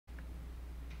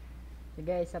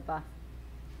Sige, isa pa.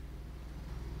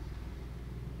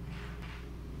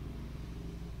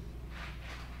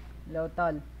 Hello,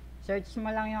 tol. Search mo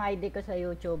lang yung ID ko sa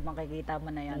YouTube, makikita mo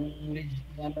na yan.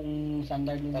 Yung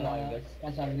standard yung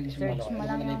Search mo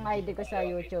lang yung ID ko sa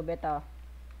YouTube, ito.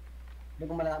 Hindi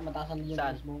ko mataasan yung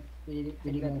Facebook. Pwede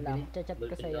Saglit mo lang, chat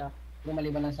ko sa'yo. Kung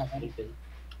maliban lang sa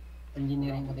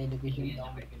engineering at education.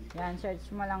 Yan, search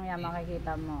mo lang yan,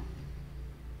 makikita mo.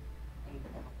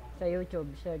 Sa YouTube,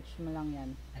 search mo lang yan.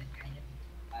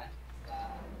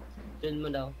 Yun mo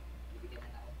daw.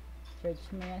 Search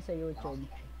mo yan sa YouTube.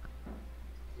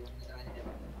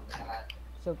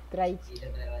 Subscribe.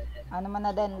 Ano man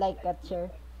na din, like at share.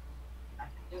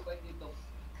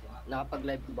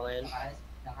 Nakapag-live ba ngayon?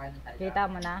 Kita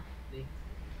mo na?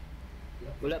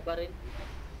 Wala pa rin.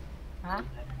 Ha?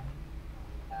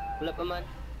 Wala pa man.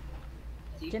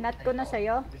 Chinat ko na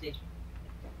sa'yo.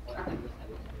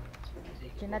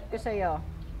 Chinat ko sa'yo.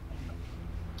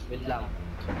 Wait lang.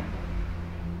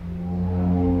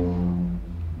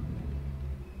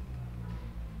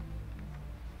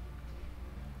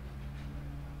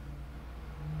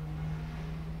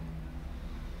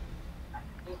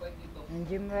 Yung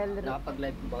Jimwell,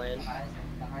 Nakapag-live ba ngayon?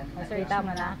 na-search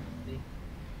mo na?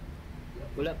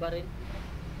 Wala pa rin.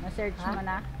 Na-search mo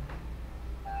na?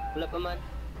 Wala pa man.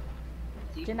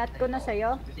 Chinat ko na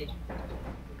sa'yo.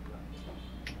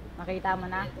 Nakita mo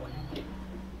na?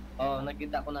 Oo,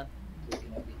 nakita ko na.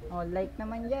 Oh, like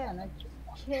naman dyan. At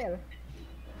share.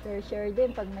 Share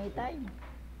din pag may time.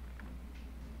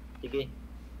 Sige.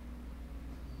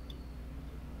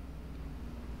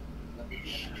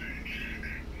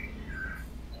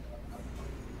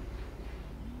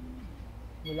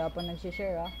 Wala pa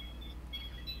nagsishare ah.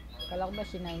 Kala ko ba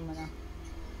sinay mo na?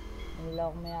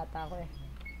 Niloko mo yata ako eh.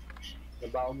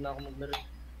 Nabawag na ako maglaro.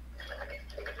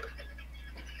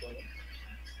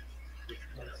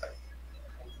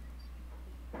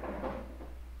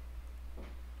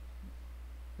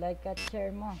 Like at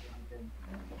share mo.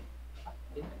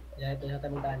 Yan, ito sa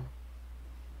tamuntaan.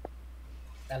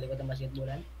 Talikod ang masikot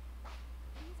bulan.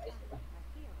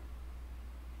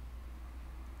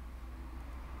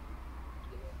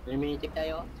 May minitik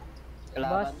tayo. Boss,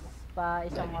 Kalaban. pa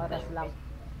isang oras lang.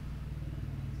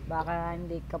 Baka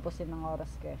hindi kapusin ng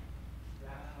oras ko eh.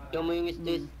 Yung mo yung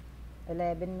stage.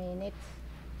 11 minutes.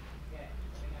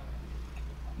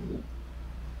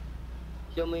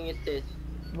 Show mo yung stage.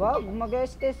 Wag,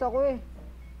 mag-estes ako eh.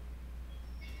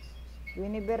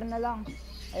 Winiber na lang.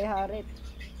 Ay harit.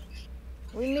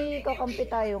 Uy, may kakampi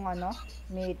tayong ano?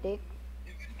 Mythic.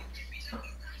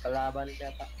 Kalaban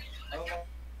yata.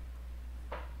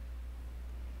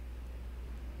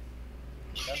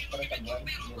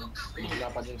 Wala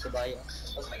pa din sa bayan.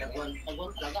 Tagwan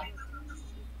talaga.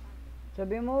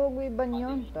 Sabi mo, huwag iban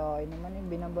yun. Tayo naman eh,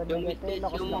 binabad Yung na ito. message,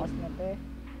 Lakas-lakas na ito eh.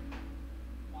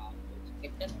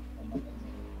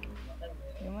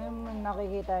 Yung mo yung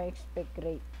nakikita yung expect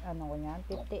rate. Ano ko niyan?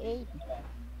 58.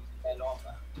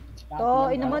 To,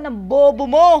 naman ang bobo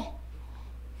mo!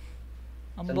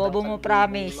 Ang bobo mo,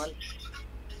 promise.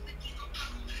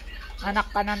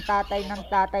 Anak ka ng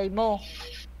tatay mo.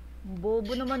 Ang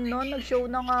bobo naman nun, nag-show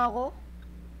na nga ako.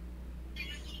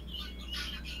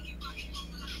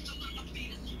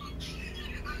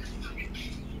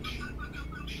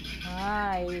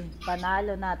 Ay,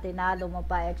 panalo na, tinalo mo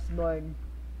pa ex-born.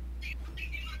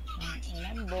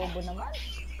 Ang bobo naman,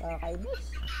 kakainis.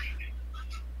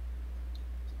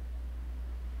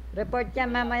 Report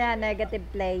yan mamaya, negative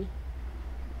play.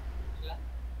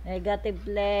 Negative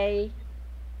play.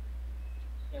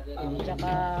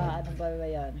 Tsaka, ano ba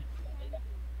yan?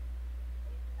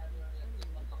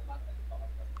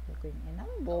 Okay,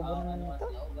 inang, bobo naman ito.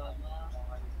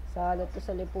 Salot to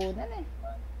sa lipunan eh.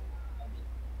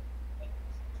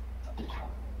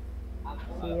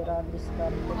 Sira ang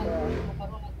discard ko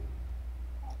ah.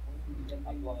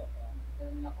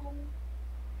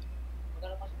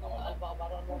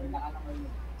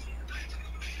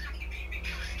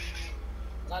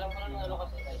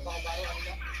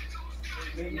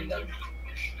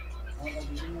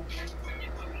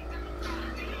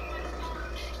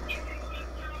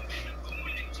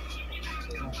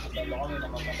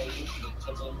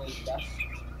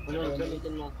 Ano,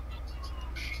 gamitin mo.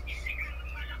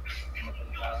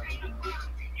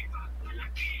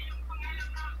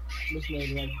 Mas may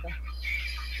reward ka.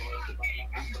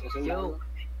 Yo.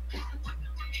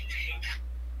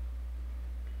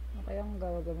 Ano kayang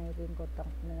gagamitin ko?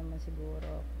 Tank na naman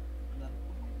siguro.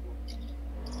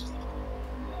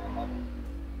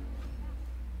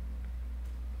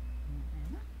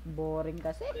 Boring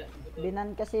kasi.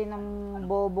 Binan kasi ng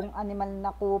bobong animal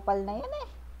na kupal na yan eh.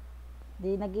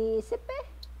 Di nag-iisip eh.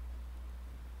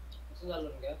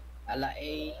 Sinalon ka? Ala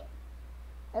A.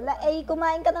 Ala, ay,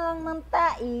 kumain ka na lang ng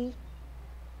tai.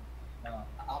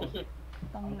 Ako.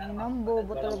 Tanginang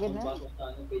bobo talaga na.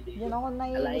 Diyan ako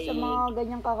naiinis sa mga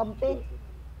ganyang kakampi.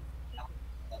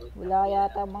 Wala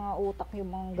yata mga utak yung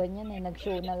mga ganyan eh.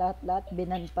 Nag-show na lahat-lahat,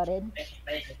 binan pa rin.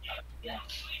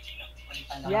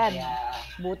 Yan,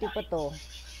 buti pa to.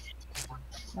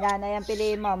 Yan, ayan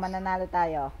piliin mo, mananalo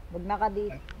tayo. Huwag na ka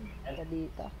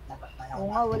dito. Oo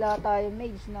nga, wala tayo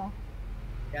mage, no?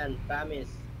 Yan,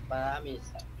 promise. Promise.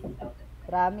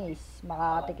 Promise,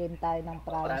 makakatikim tayo ng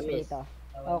promise Promise. dito.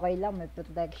 Okay lang, may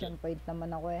protection point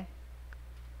naman ako eh.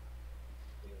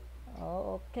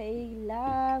 Okay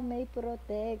lang, may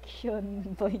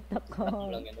protection point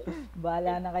ako.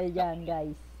 Bahala na kayo dyan,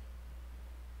 guys.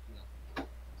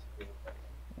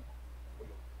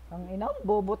 Ang ina,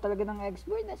 bobo talaga ng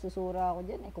ex-boy. Nasusura ako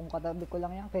dyan eh. Kung katabi ko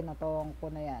lang yan, kinatawang ko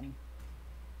na yan.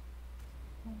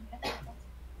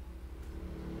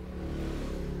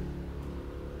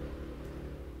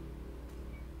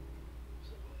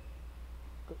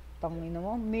 Tangina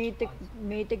mo,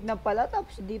 mythic na pala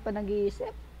tapos di pa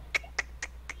nag-iisip.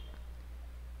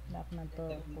 Nak na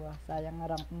to, buwa. Sayang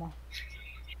nga rank mo.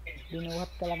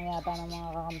 Binuhat ka lang yata ng mga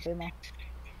kakampi mo.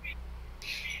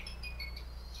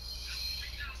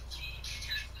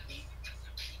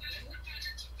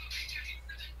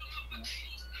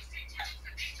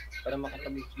 Para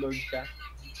makapag-explore siya.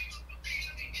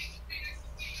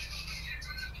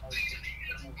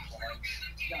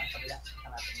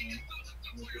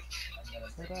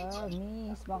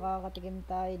 Promise, makakatikim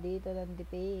tayo dito ng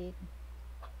dipit.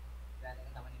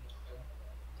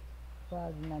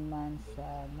 Wag naman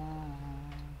sana.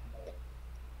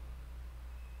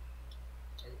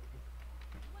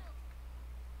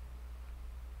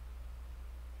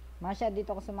 Masya,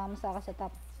 dito ko sumama sa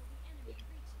top.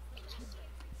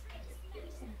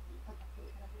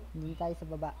 Hindi tayo sa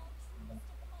baba.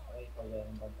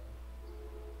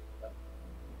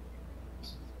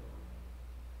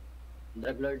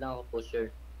 Drug lord na ako, pusher.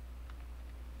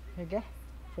 Sige,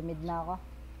 sa mid na ako.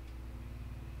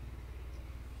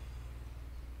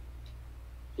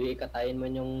 Sige, katayin mo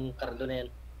yung kardo na yan.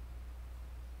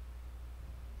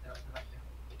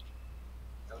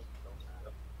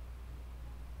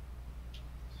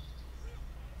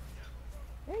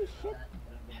 Ay, shit.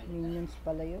 Minions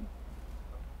pala yun.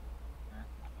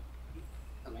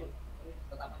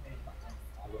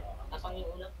 Asang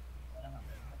yung una?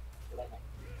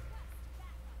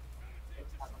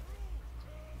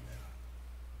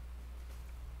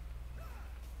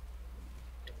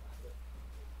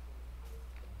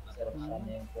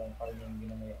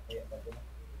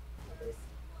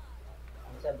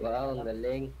 Wow, ang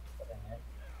galing.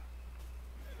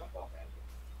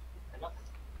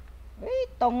 Ay,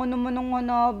 tango naman ng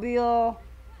Hanabi ah.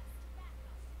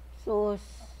 Sus.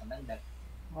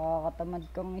 Nakakatamad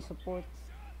kang i-support.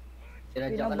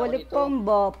 Sinadya ka na ako Pinabalik dito. pa ang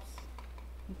buffs.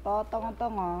 Ang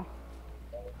tatanga-tanga.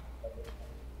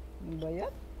 Ano ba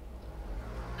yan?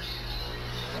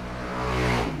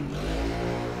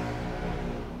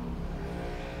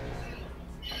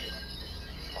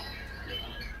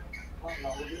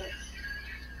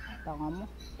 Tanga mo.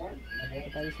 Hindi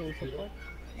tayo susupport.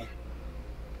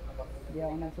 Hindi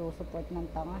ako nagsusupport ng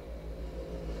tanga.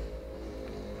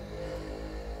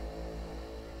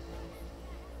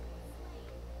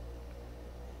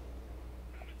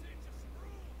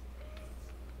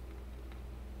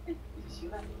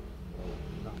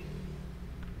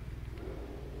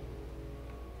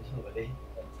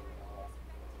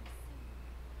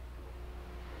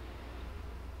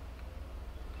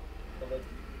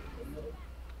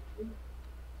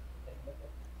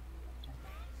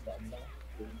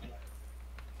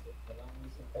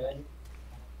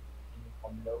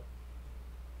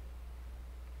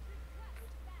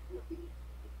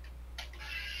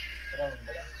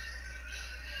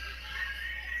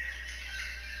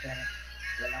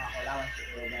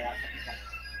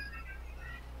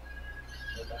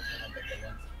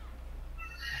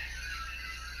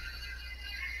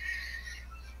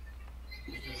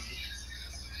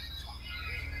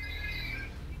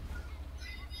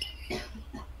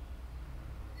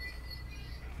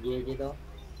 GG to.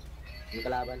 Yung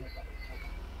kalaban.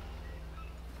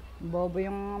 Bobo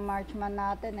yung marchman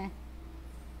natin eh.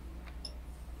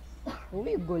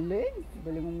 Uy, galing.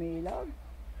 Galing umilag.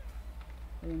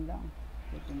 Ayun lang.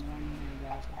 Ito na lang yung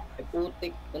umilag. Eh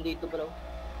putik, nandito pa raw.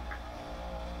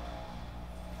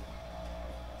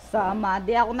 Sama,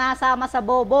 di ako nasama sa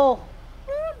bobo.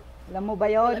 Alam mo ba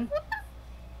yon?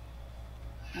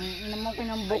 Ang ina mo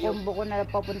kinambuko-buko na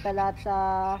papunta lahat sa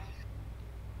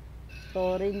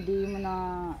Story, hindi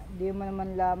mo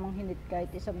naman lamang hinit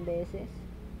kahit isang beses.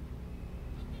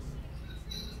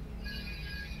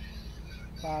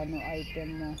 Paano item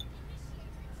mo?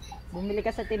 Bumili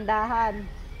ka sa tindahan.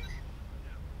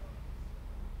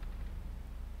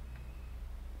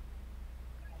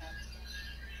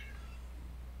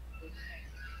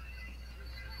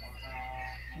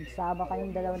 Nagsama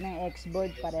kayong dalawa ng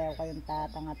X-board, pareho kayong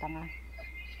tatanga-tanga.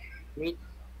 Wait.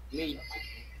 Wait.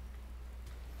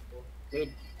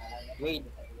 Wait. Wait.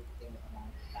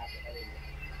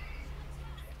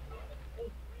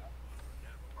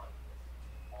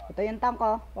 Ito yung tank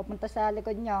ko, papunta sa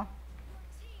likod nyo.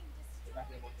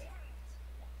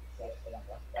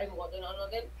 Ay, mukha tayo na ano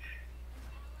natin.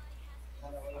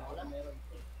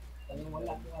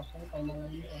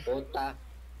 Puta.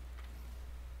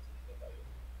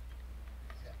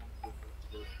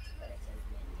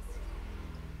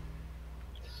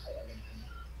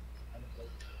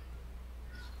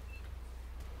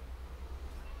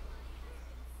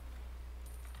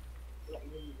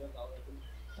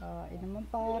 Naman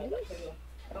Paris.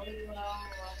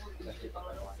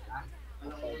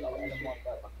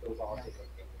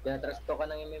 Tinatrust ko ka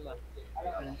ng MM ah.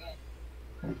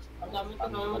 Ang dami ito,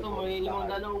 naman ito, may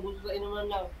 500 ubus sa inuman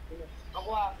lang. Ako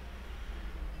ah.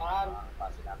 Parang.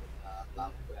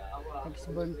 Ako ah.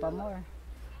 X-born pa more.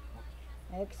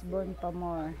 X-born pa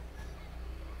more.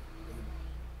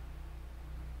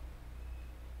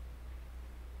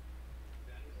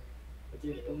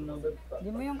 Hindi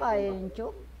mo yung kaya yung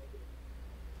choke?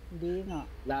 Hindi nga.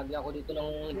 Lagi ako dito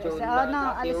ng show Kasi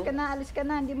alis ka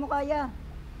na, hindi mo kaya.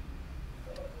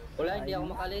 Wala, hindi ako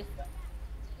makalis.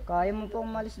 Kaya mo pong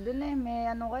umalis dun eh,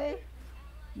 may ano ka eh.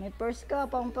 May purse ka,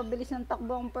 pang pabilis ng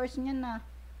takbo ang purse niyan na.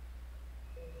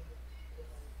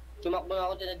 Sumakbo na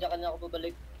ako, tinadyakan na ako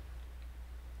pabalik.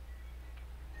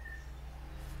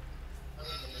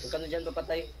 Huwag ka na dyan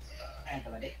papatay. Kaya ka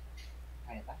ba, Dek?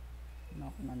 Kaya ka?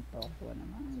 Knock ng toko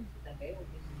naman.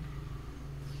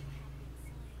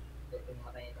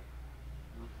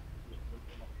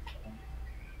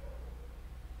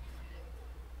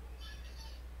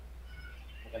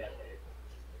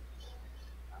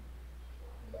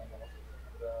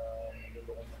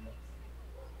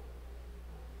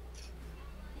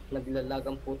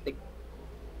 Naglalagang putik.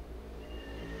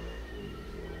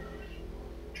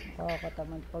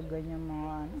 Nakakatamad pag ganyan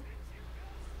mga ano.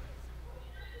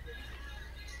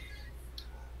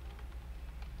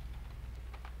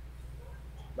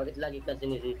 Bakit lagi ka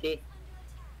sinisisi?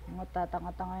 Mga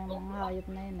tatanga-tanga yung mga hayop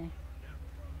na yun eh.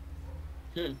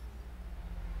 Hmm.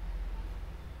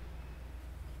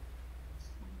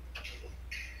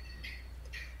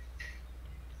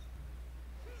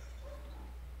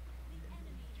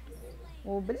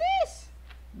 Oh, bilis!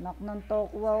 Knock ng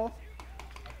tokwa oh.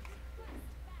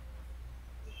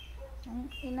 Ang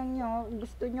inang nyo,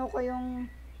 gusto nyo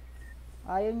kayong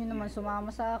ayaw nyo naman sumama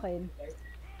sa akin.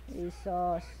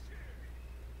 Isos.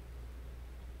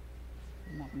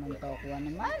 Knock ng tokwa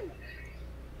naman.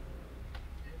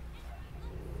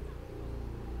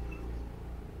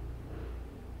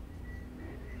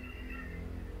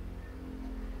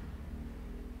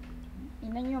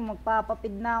 Ina nyo,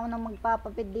 magpapapid na ako ng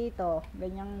magpapapid dito.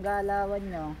 Ganyang galawan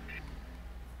nyo.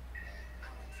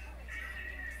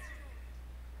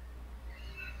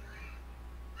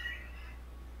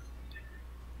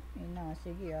 Ina,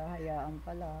 sige hayaan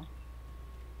pala.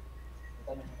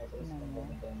 Ina mo.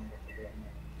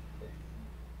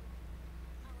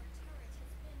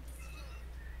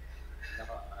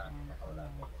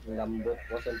 Lambok,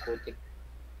 wasal putik.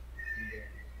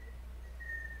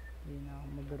 Hindi na ako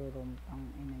magrurumpang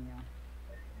ina niya.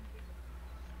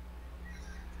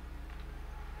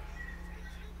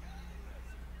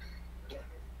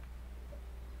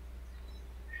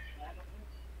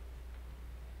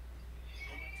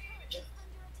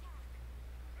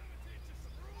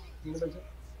 Sino ba siya?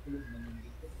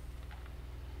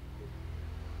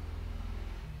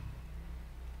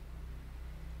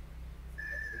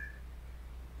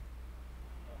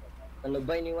 Ano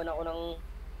ba, iniwan ako ng...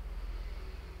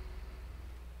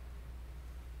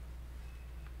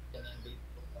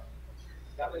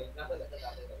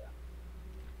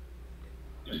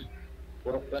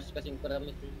 Puro plus kasing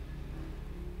paramit.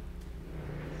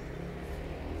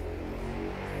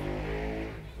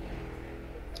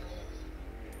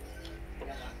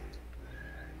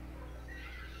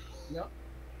 Yo.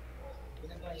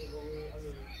 Pinagay ko ano.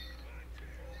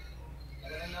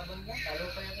 Talaga naban ka, talo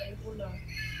pa yata yung pula.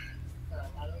 Talo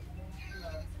pa yung pula.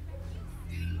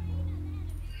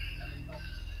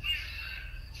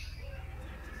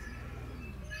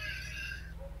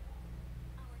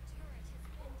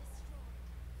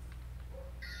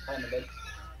 Ano ba?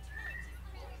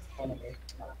 Ano ba?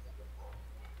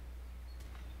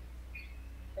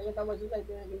 Kaya tama sila,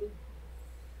 ito yung galing.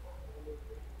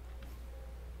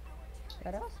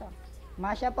 Seryoso.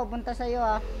 Masya, papunta sa'yo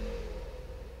ah.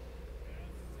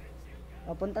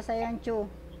 Papunta sa'yo yung Chu.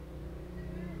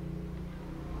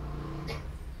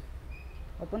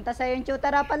 Papunta sa'yo yung Chu.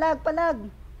 Tara, palag, palag.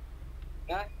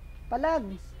 Ha? Palag.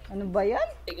 Ano ba yan?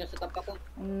 Tignan sa tap ako.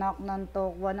 Anak ng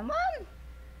tokwa naman.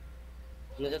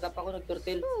 Nasa tap ako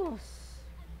nagturtle. Sus.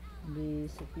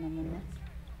 Bisit naman yan.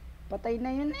 Patay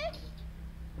na yun eh.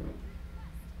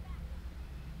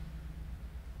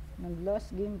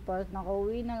 Nag-lost game pa.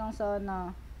 Nakauwi na lang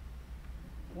sana.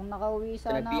 Kung nakauwi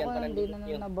sana Sinabihan ako, ka ng hindi limit na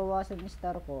yun. nabawasan yung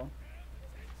star ko.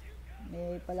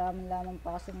 May palaman-laman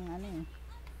pa kasing ano eh.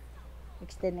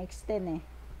 Extend eh.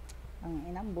 Ang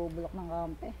inang bubulok ng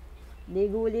kampe.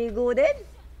 Ligo-ligo din.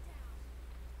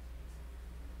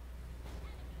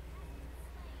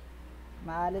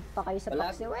 Maalit pa kayo sa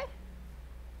Palag. paksiw eh.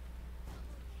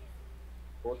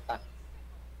 Puta.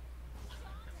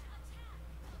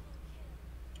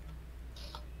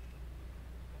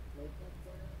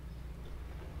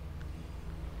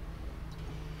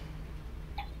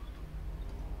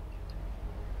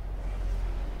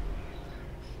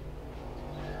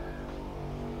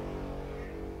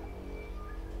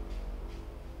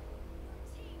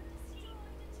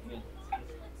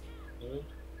 Hmm?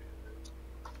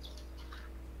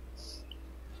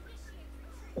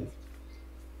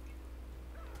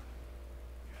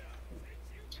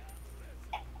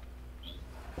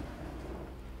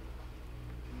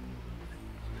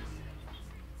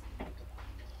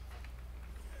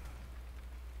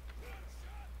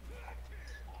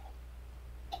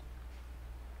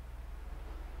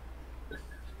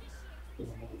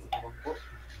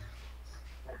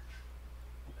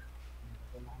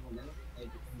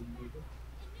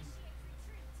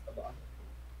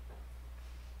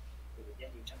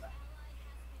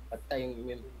 Patay yung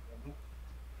imim.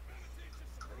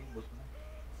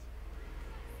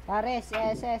 Pares,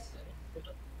 SS.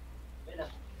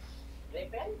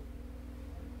 Repen?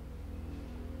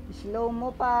 Slow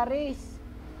mo, Paris.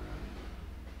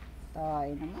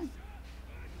 Tayo naman.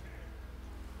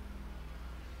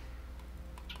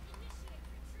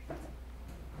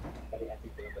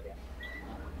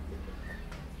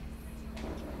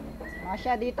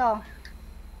 Masya dito.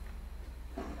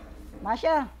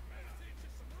 Masya.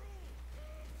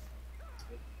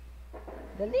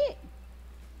 Dali.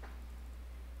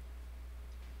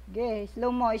 Okay,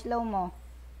 slow mo, slow mo.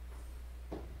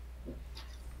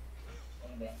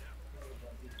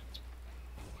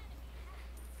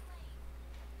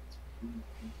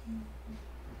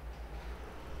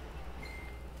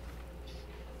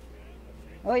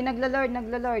 Oy, naglo-lord,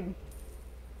 naglo-lord.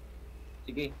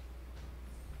 Sige.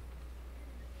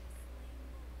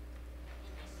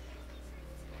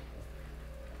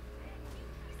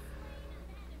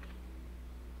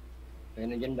 Kaya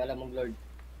na dyan bala mong lord.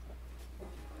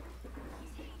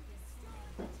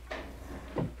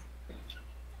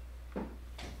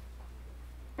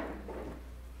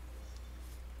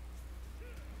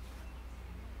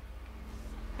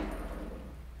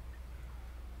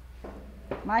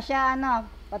 Masya, ano,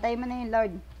 patay mo na yung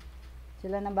lord.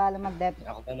 Sila na bahala mag-dep.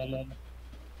 Ako pa naman.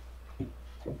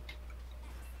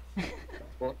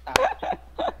 Puta.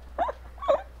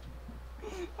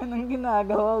 Anong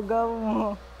ginagawa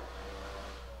mo?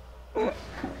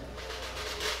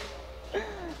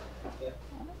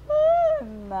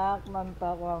 Nak,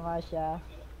 mantakwa Masya.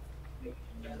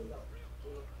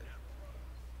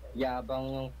 Yabang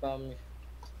ng pam.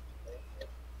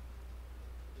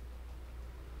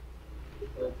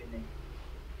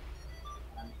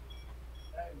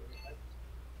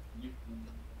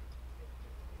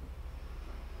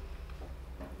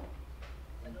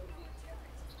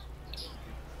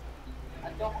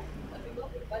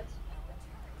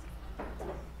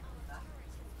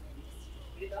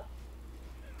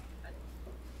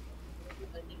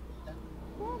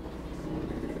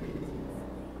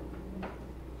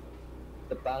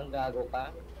 Ito pa ang gago ka.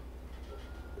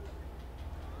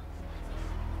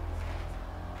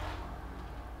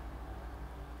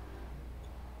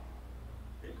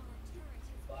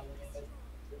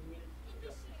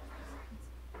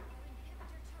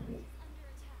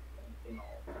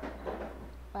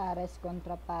 Pares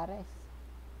kontra Pares.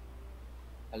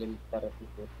 Alim para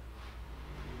ito.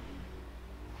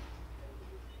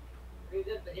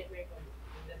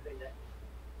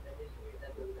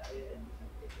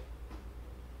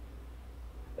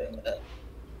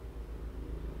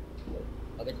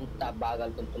 Agad yung tabagal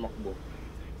kung tumakbo.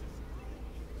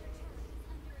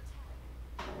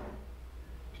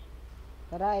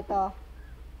 Tara, ito.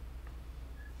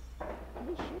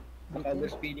 Ay, shit.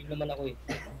 Naka-overspeeding naman ako eh.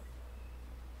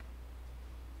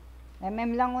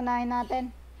 MM lang unahin natin.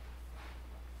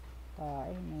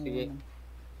 Ay, Sige.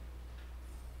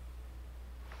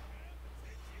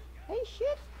 Ay,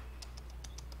 shit.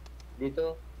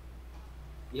 Dito.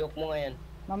 I-hook mo nga yan.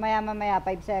 Mamaya,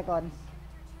 5 seconds.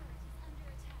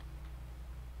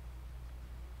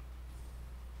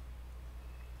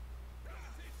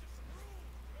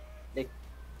 Dek.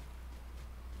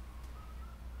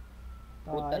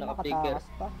 Puta, Ay, naka-flicker. nakatakas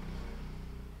pa.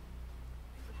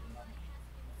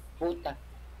 Puta.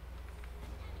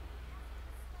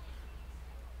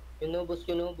 Yun o, boss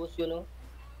yun o, boss yun o.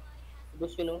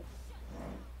 Boss yun o.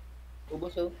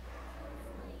 Ubos o.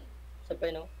 Isa pa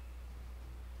yun o.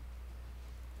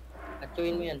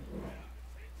 Atsuin mo yan.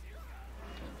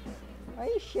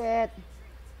 Ay, shit.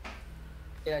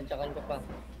 Tinadyakan ka pa.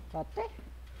 Kate.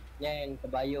 Yan,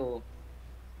 kabayo.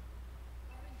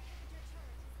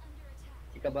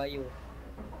 Si kabayo.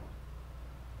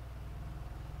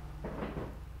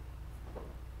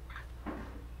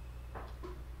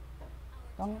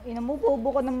 Ang ina mo,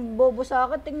 bobo ka ng bobo sa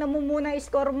akin. Tingnan mo muna yung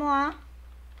score mo, ha.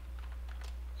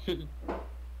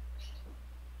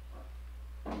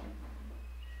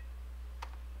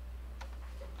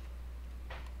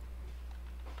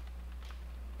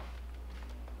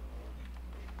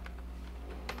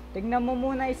 Tingnan mo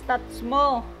muna yung stats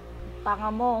mo. Tanga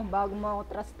mo, bago mo ako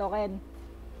trust token.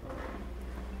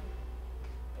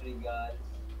 Regards.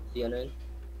 Si ano yun?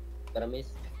 Karamis.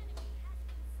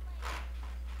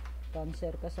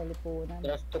 Cancer ka sa lipunan.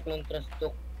 Trust talk ng trust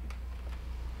talk.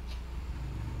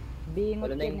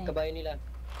 Bingot Wala na yan yung eh. kabayo nila.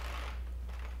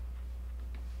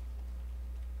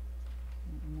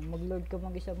 Mag-load ka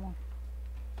mag-isa mo.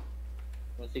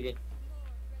 O sige.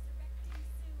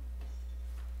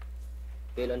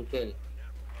 Kill on kill.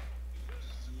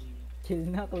 Chill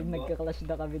na kung nagka-clash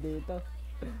na kami dito.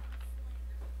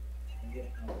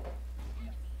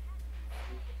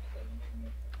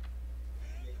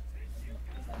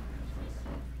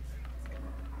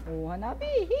 Oh,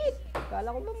 hanapi, hit!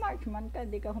 Kala ko ba marksman ka,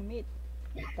 di ka humit.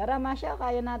 Tara, Masha,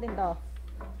 kaya natin to.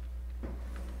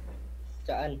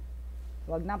 Saan?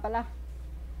 Wag na pala.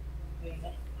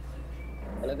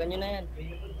 Talaga nyo na yan.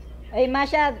 Ay,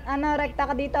 Masha, ano, rekta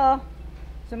ka dito.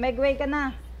 Sumegway ka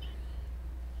na.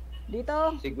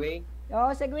 Dito. Segway.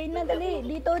 Oo, segway na, dali.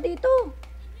 Dito, dito.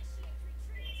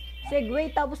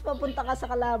 Segway, tapos papunta ka sa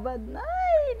kalaban.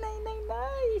 Ay,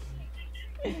 nice.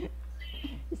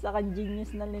 Isa kang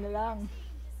genius na nila lang.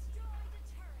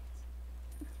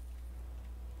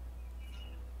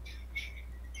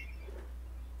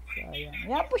 Sayang.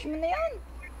 Yeah, push mo na yan.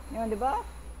 Yun, di ba?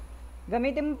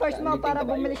 Gamitin mo first mo Gamitin para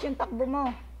kabayo. bumilis yung takbo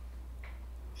mo.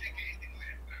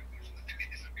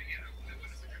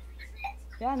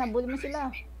 Yan, nabul mo sila.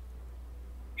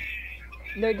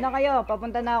 Lord na kayo,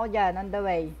 papunta na ako dyan, on the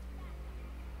way.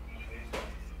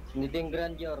 Hindi yung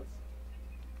grandeur.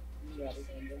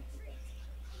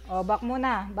 O, back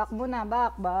muna, back.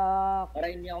 Para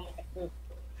hindi ako matakbo.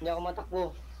 Hindi ako matakbo.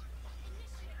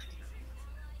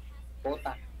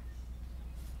 Puta.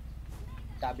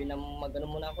 Sabi na mag-ano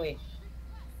muna ako eh.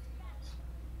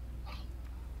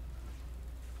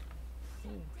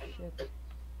 Oh, shit.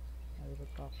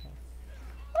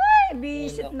 Ay,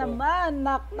 bisit Ay, nako. naman.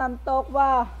 Knock ng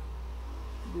tokwa.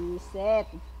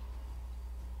 Bisit.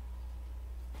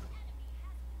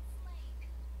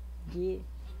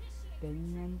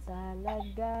 Ganyan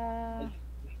talaga.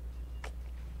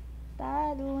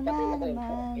 Talo na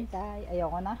naman tayo.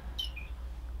 Ayoko na.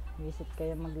 Bisit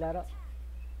kayo maglaro.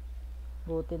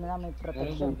 Buti na lang may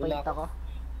protection Bubula point ako.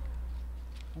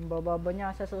 Ang bababa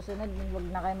niya sa susunod, wag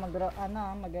na kayo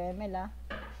mag-ML ah.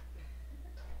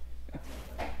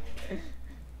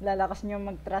 Lalakas niyo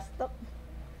mag-trust talk.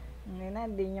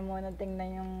 Hindi niyo muna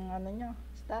tingnan yung nyo,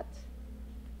 stats.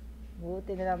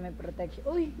 Buti na lang may protection.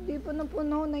 Uy, di pa na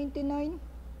puno, 99.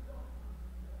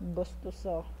 Bastos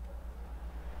ah.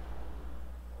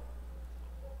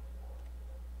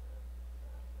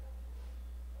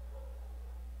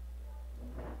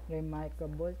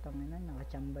 Remarkable, tangina,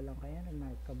 nakachamba lang kayo,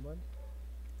 remarkable.